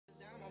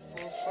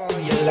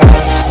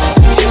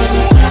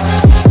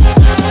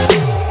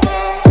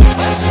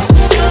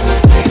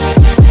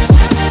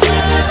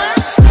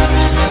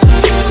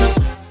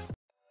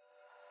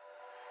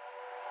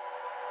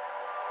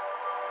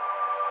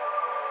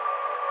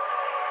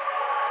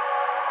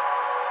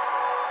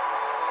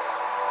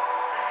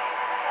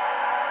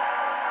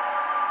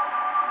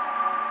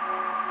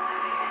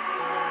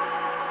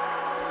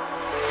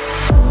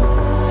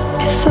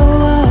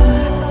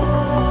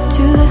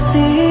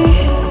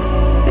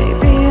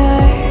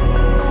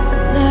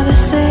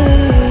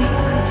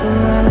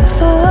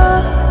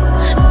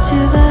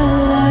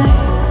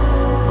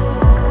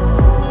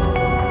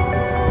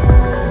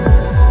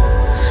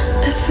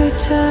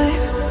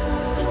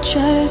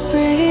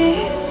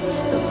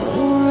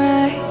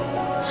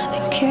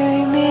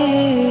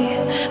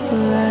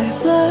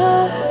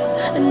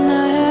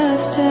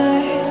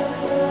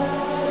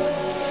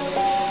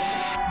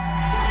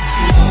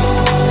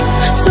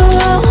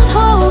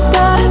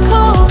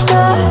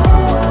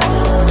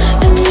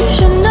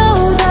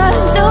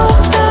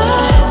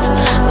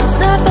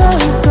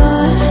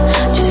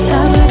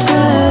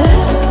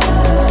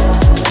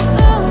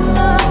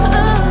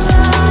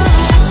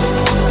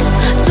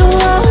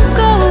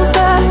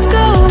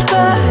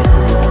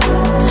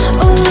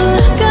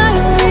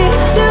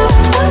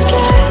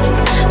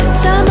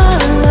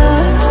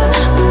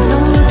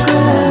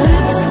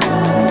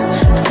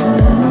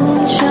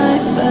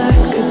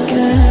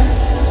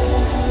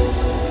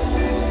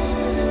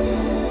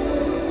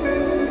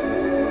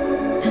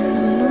and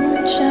the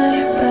moon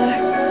shine back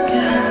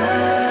again.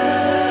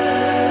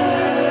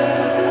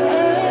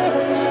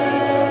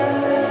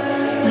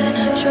 When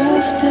I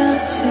drove down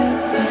to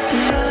my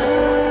base,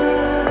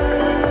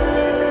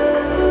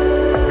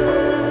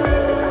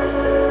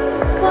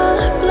 while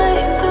I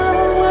blame the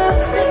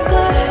world's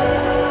neglect,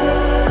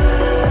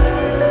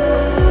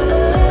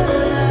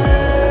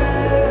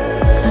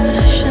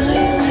 Luna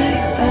shine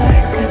right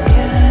back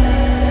again.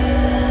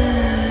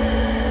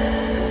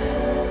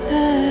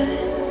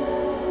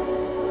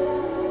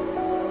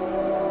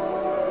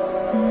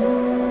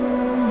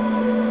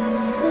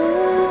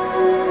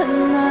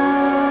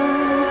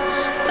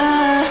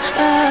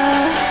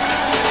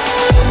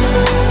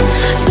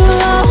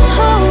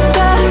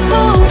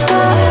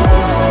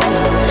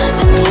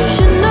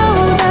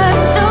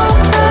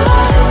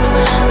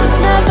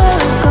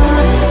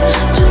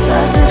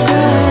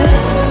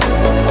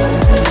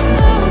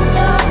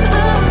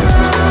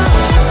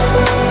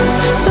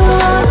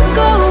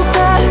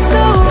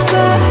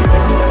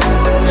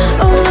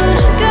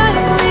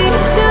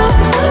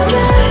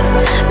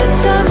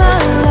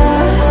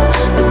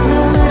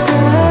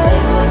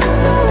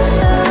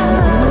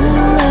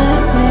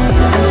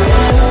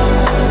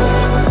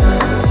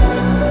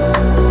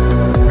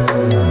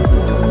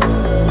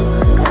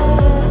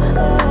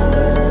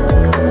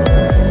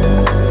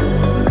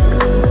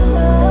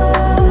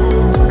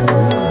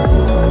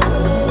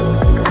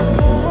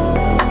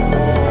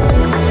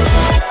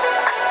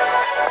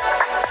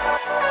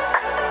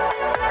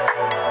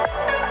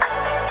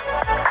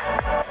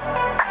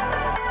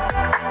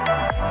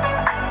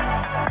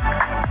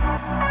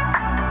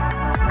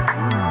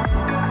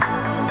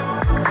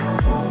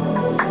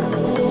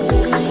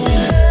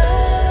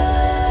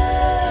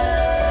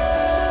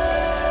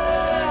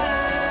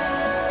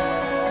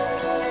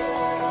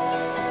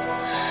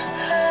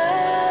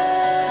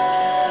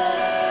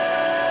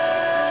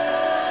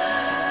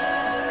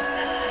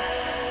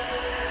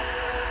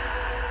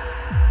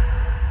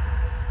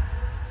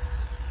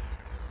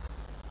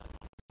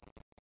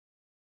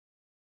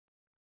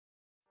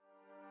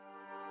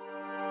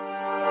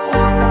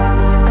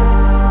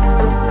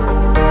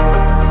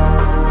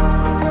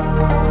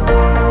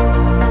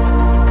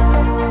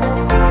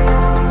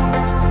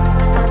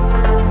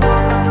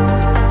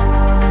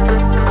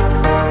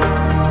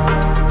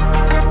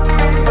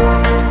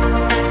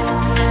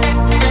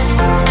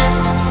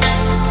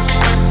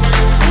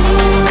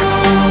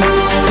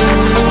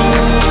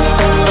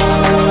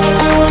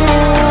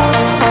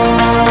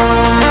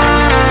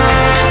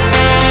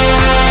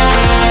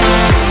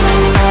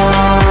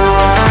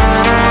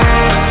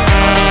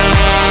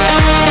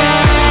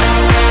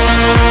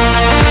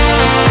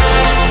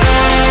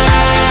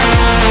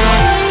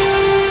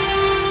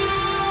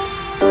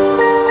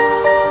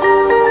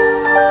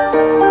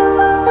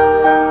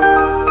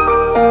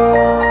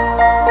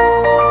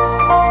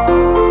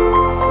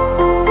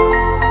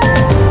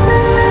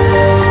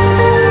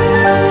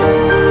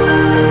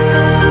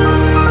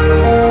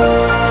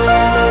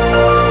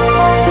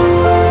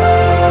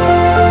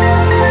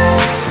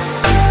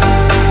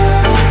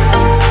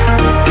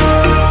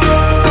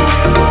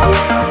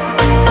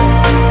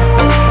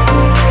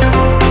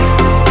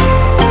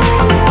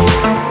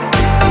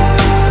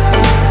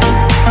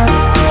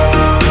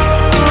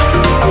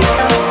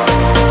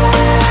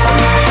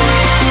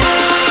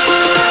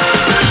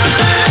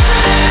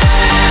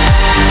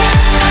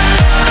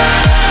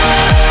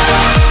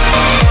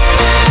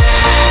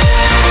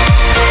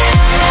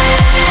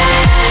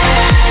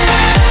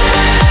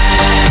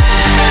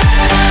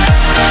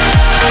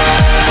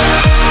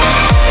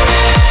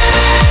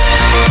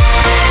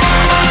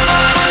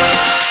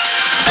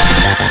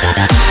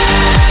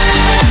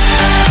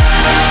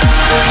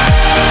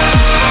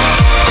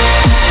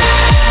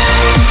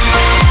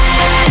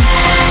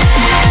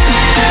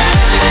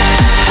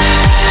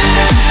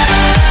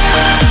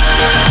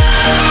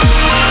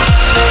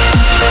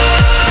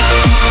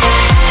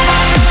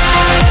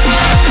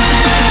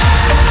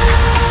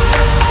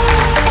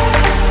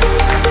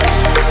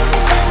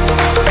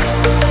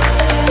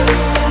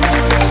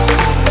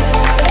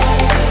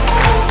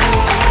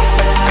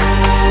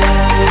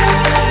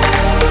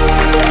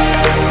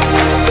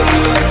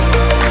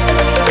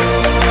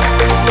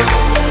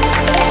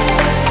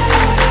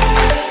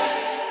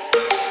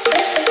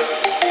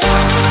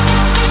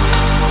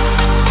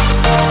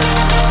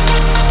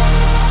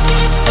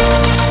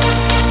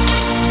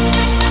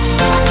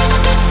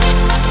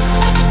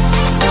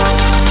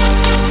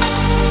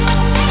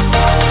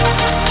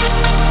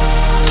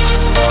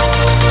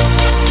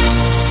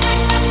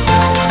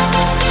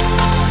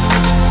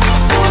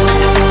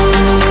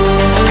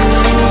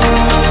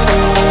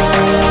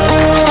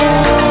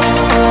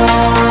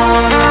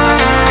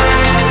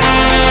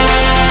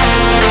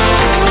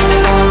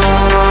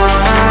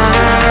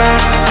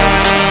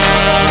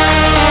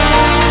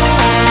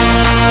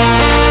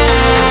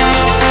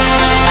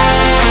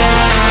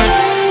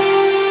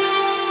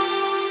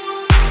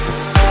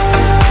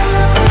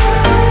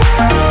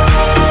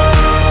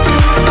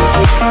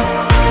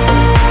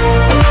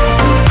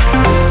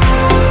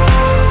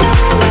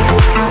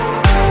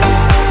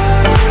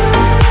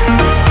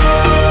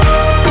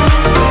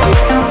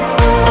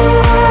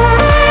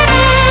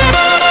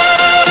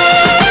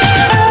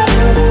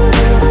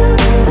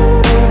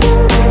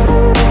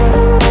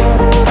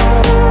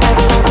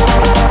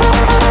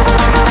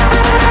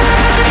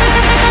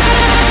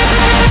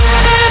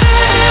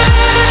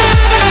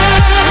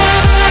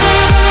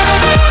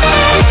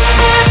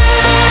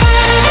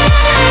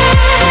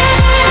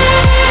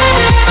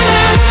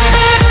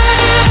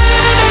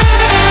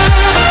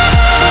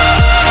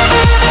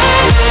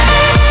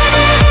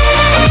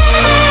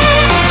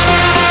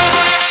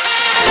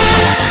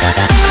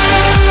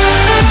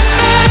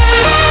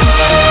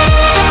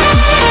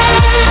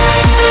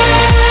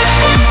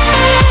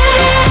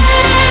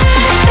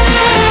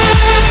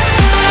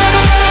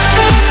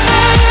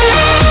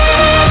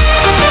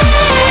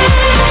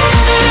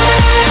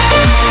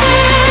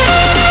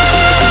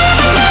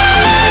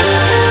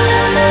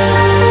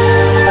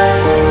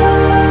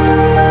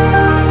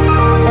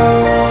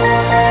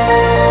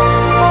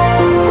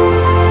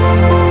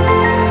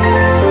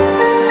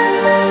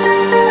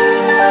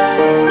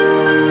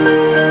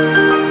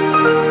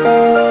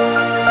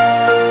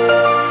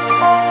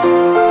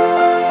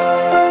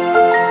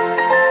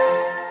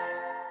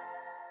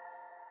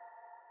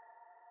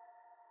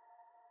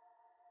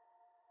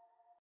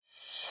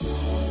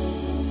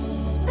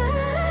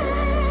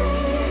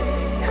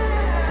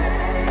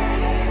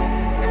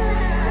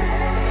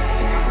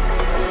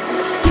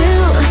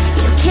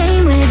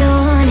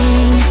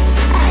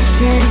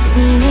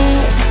 seen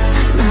it,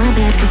 my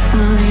bad for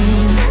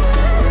falling.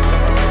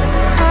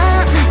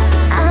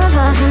 I'm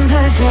far from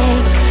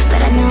perfect, but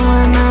I know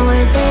what my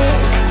worth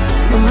is,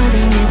 more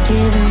than you're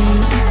giving.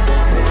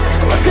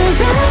 What goes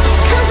up,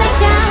 comes back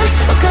down.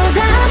 What goes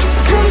out,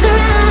 comes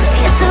around.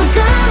 You're so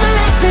dumb or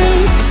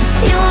reckless,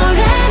 you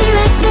already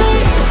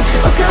reckless.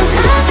 What goes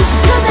up,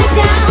 comes back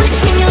down,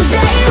 and your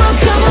day will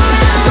come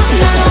around.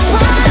 I don't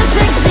wanna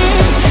fix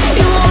this,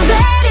 you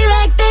already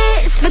like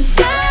this.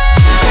 Forget.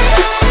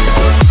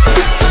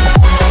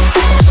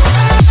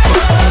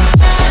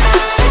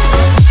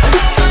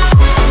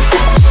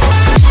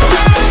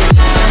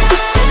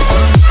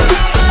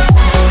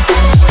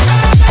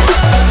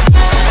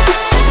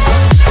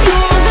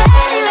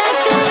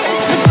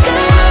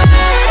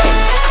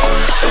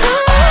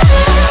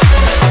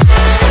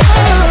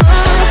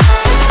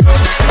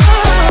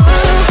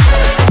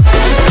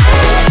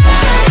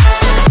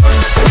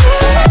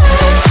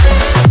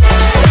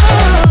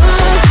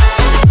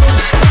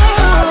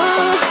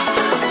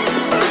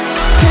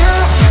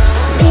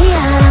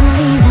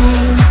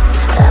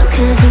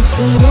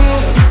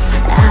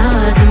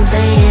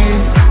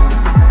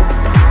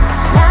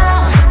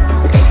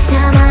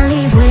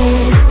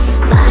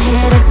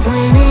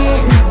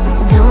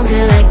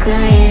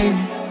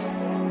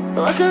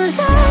 What goes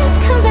up,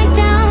 comes back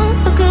down.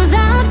 What goes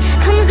out,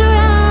 comes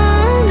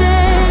around.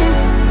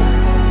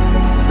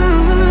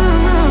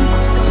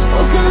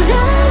 What goes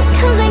up,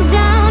 comes back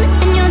down,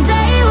 and your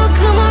day will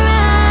come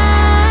around.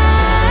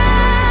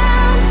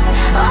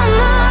 Oh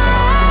no.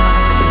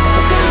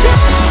 What goes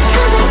up,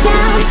 comes back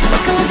down.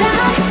 What goes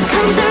out,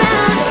 comes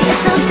around.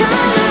 You're so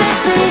dumb and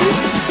reckless,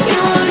 you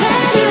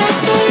already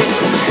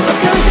reckless. What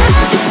goes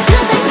up,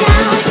 comes back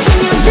down, and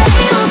your day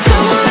will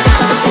come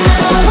around.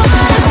 I don't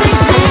wanna fix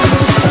this,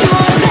 you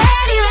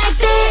already like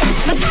this.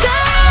 Forget.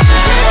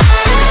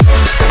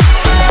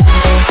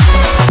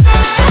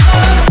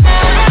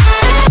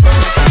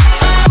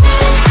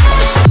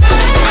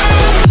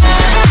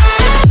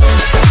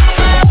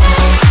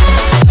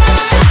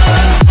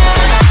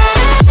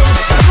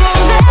 You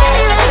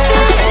already like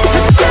this.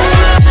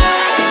 Forget.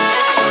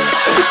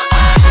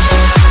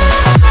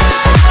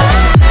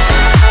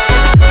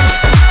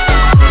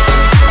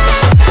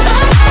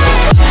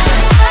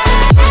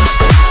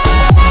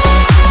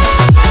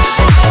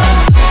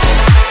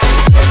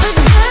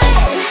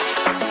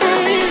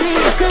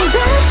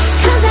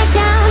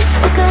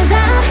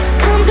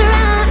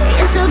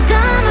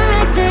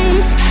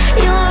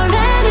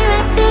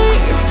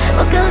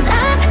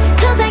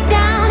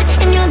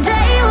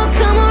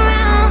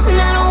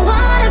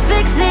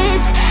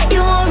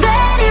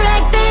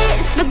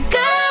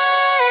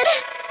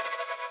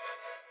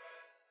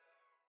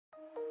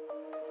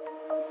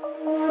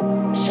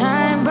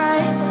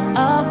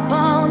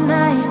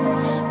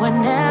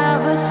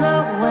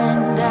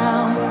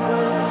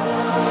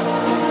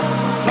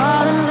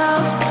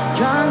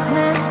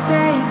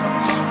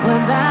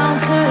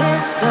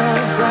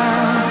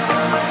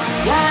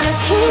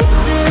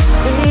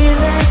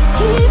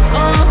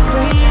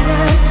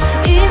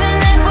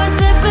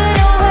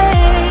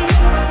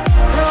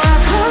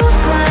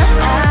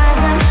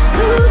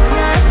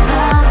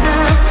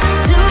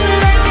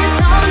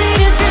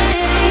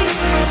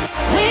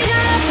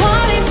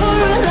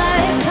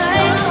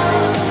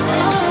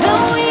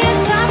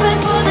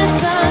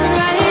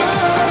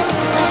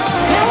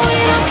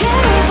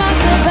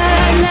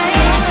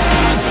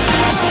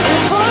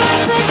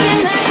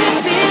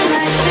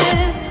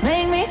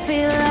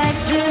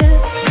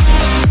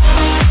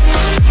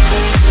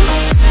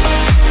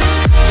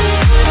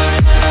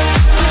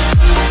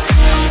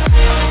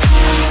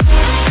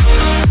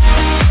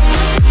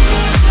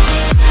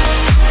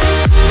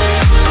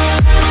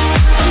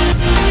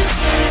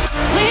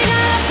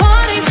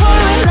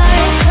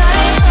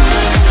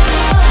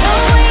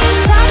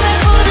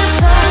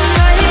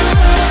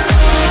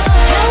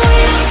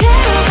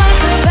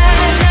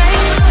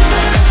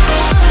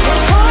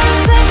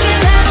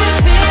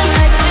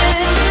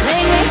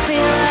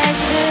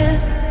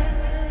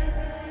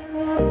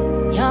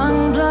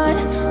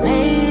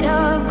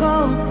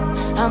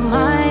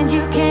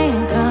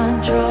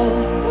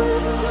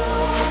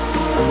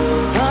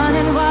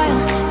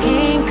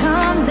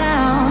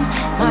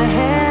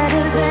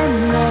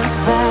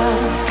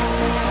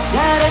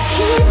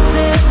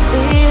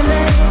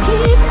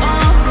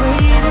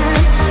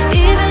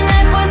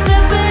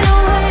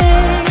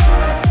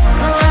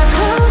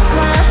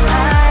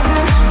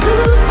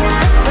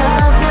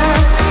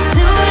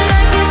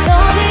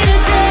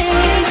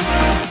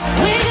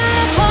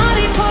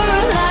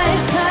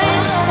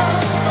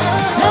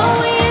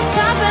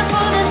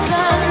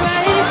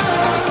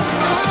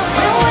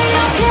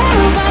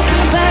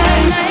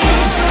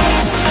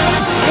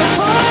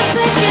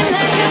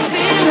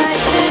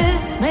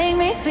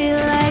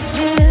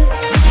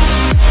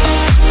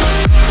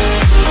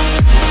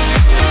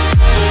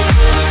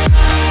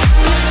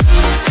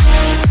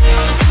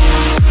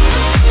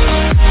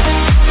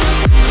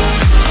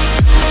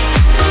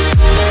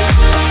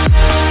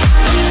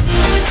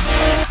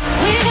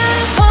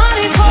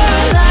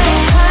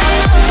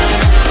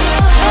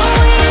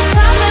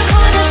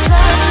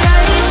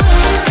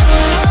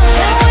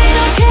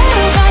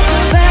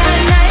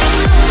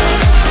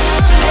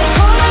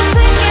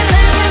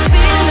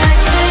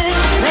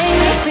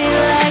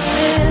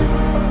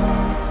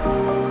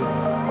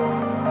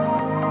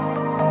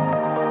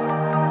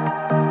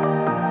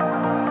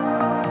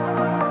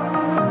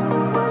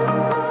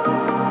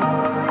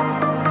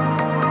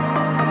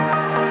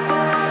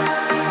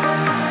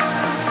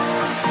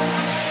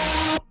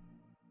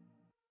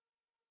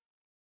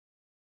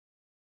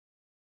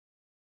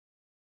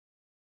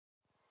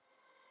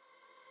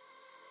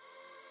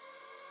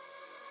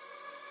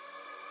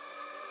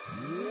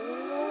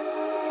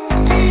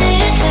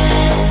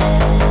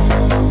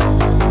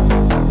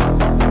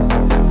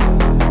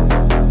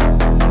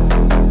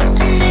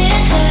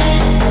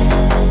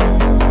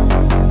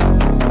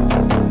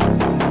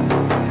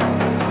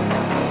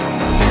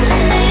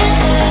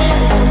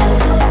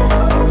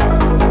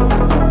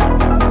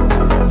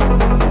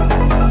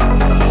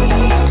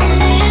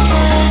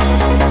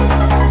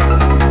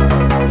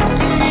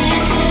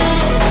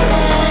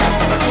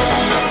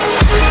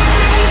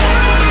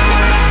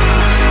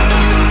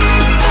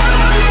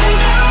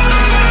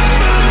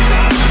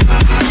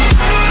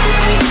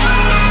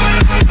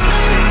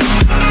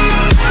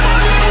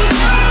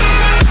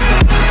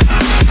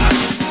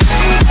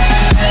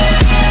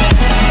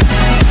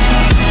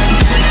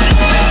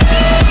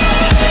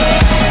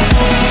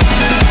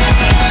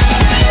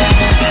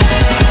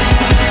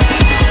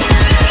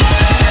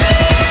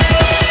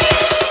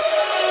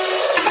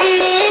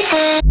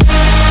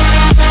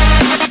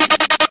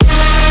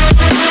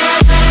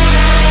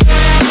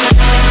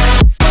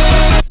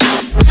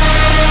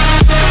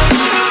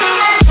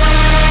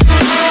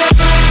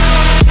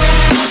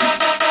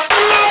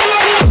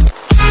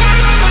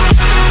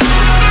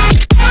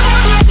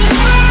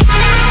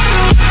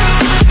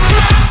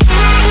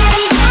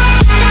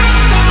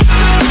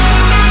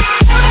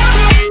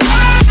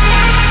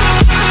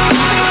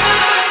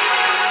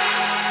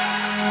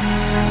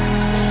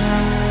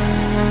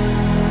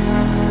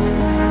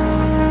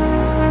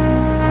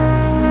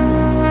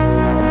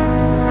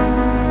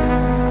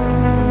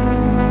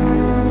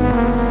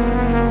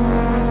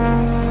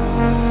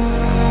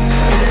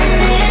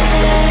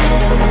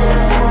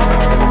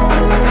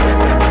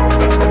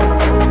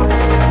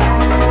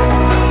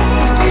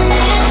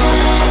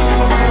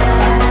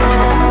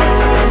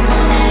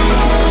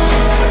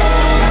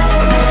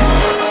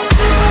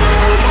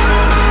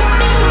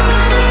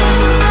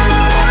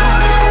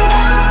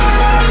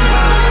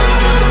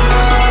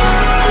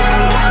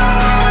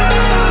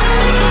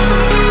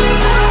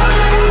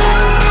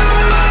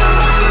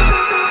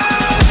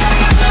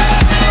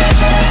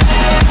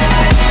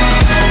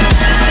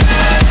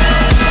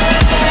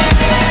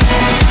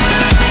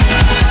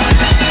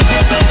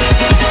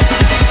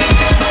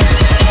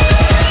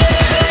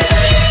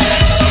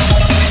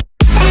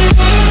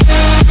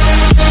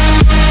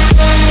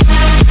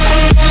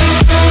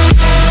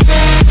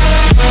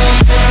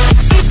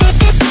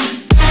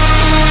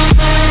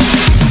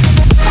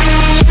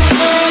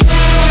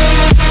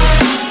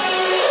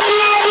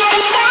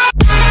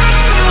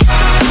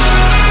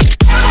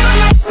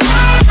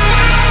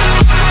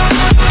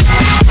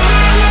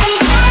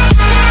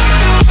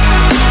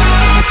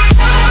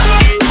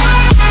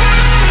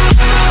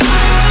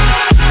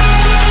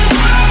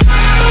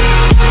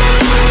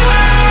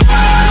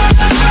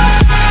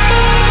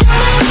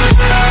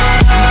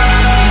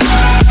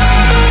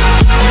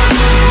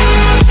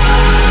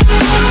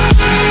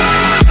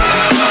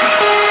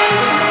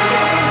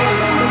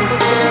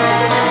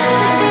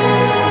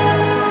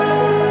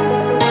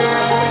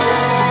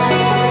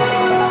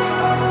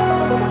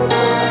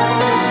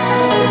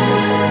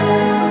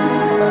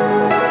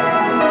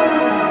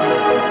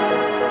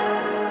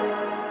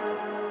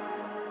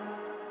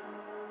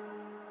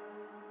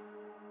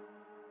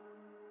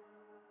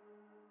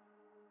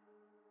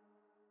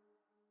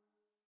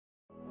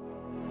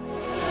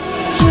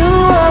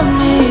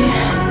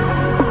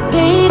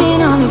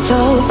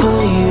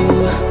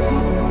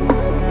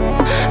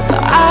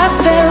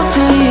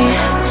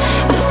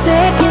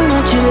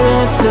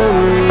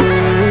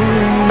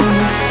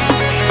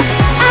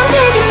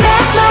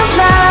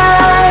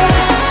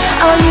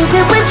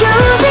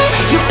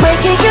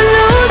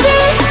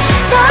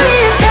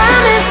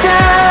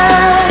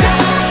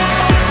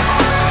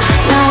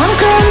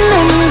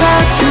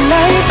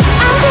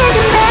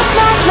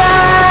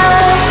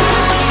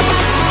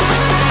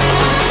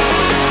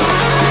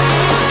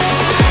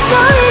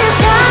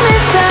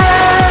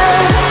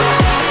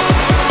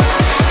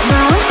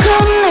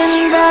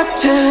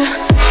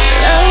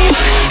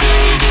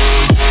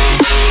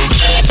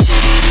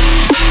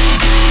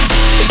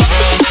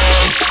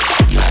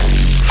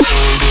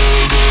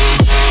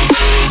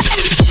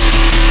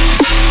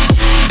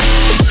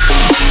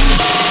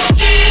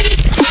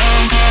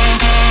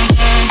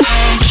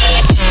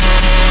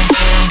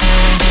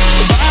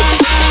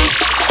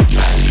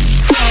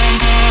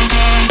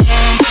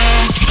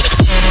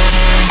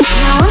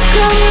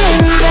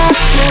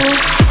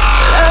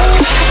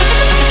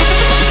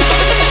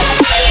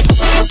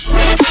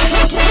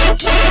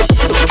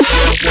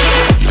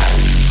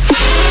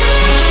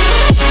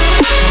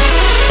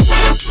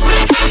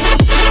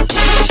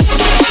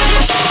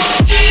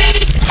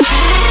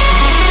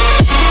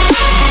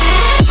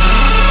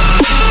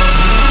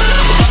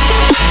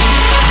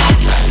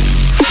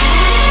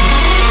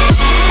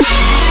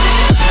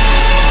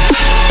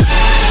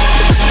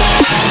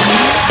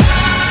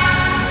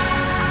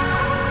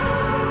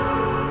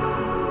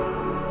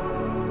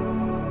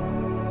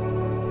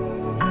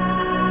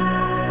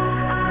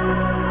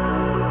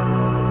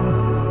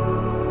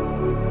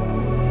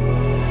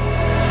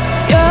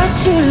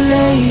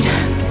 laid,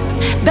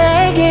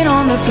 begging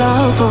on the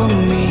floor for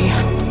me.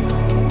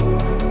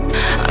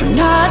 I'm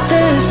not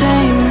the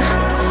same,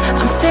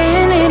 I'm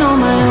standing on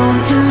my own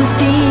 2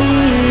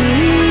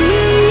 feet.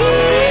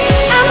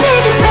 I'm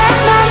taking back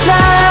my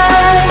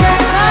life.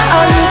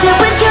 All you did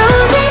was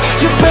use it,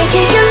 you break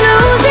it, you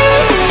lose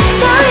it.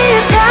 Sorry,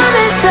 your time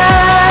is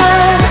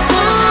up.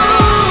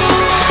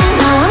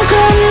 Now I'm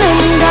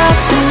coming back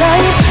to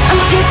life.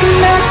 I'm taking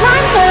back my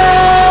love.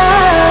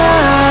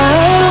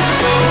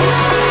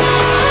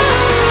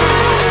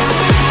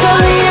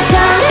 Sorry, your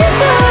time is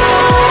up.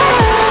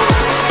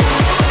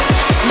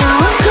 Now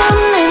I'm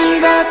coming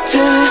back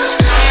to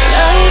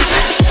life.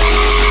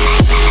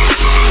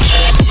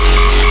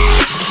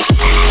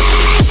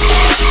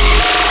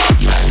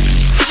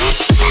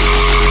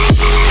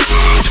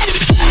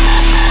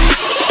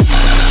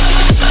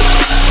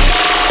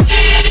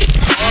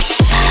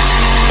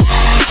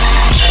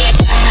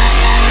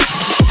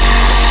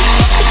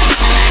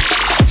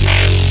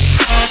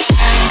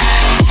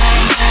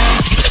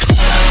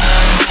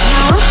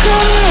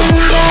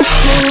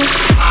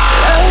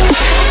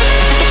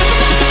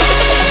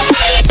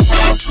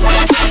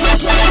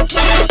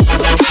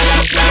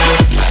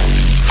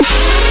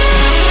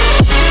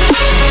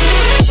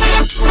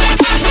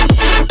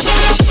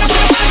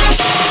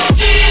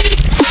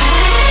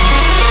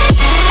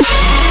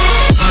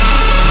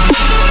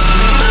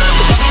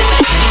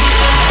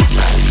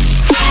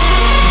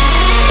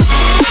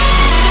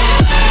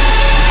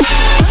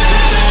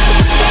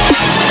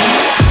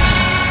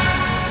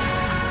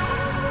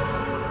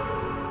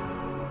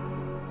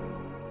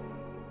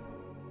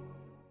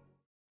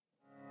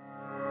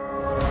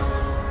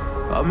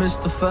 I miss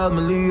the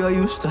family I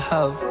used to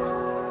have.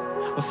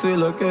 I feel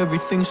like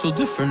everything's so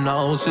different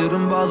now.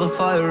 Sitting by the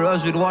fire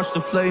as we'd watch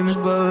the flames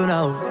burn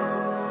out.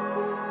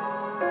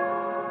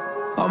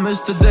 I miss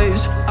the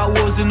days I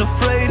wasn't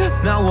afraid.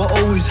 Now I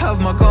always have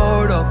my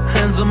guard up,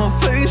 hands on my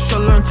face. I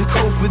learned to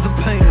cope with the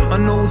pain. I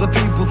know that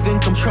people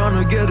think I'm trying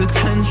to get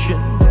attention,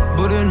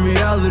 but in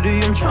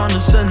reality I'm trying to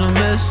send a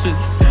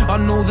message. I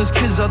know there's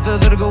kids out there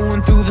that are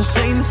going through the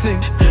same thing,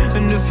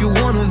 and if you're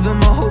one of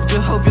them, I hope to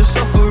help your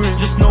suffering.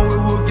 Just know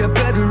it will get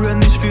better,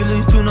 and these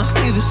feelings do not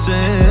stay the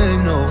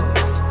same. No,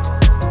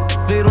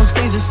 they don't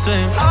stay the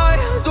same. I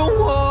don't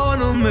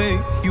wanna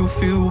make you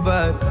feel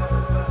bad,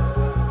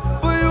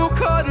 but you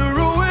kinda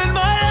ruined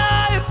my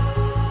life.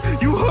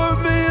 You hurt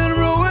me and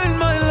ruined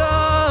my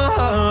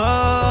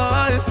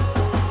life,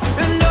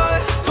 and I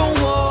don't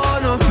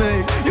wanna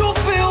make you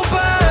feel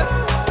bad,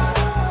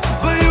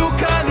 but you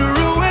kinda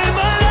ruined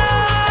my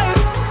life.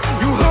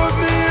 You hurt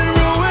me and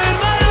ruined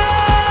my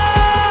life.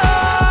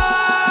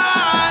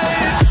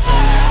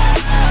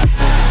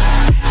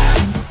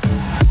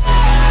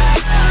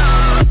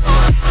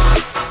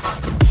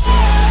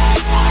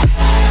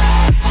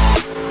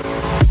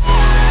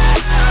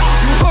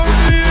 You hurt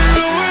me and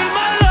ruined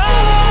my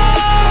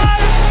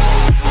life.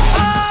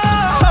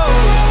 Oh.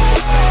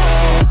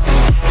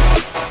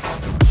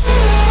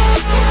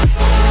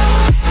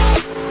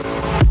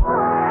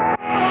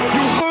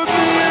 You hurt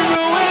me and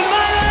ruined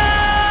my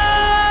life.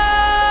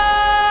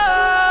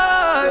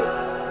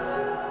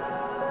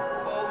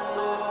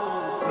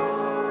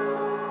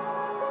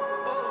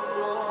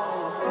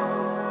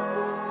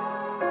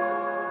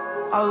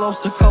 I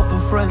lost a couple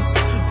friends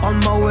on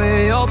my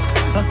way up.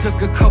 I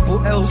took a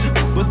couple L's,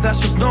 but that's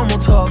just normal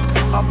talk.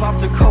 I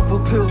popped a couple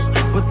pills,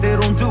 but they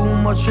don't do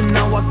much. And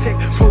now I take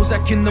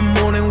Prozac in the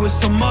morning with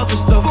some other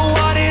stuff. But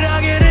why did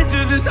I get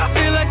into this? I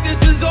feel like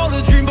this is all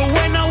a dream. But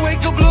when I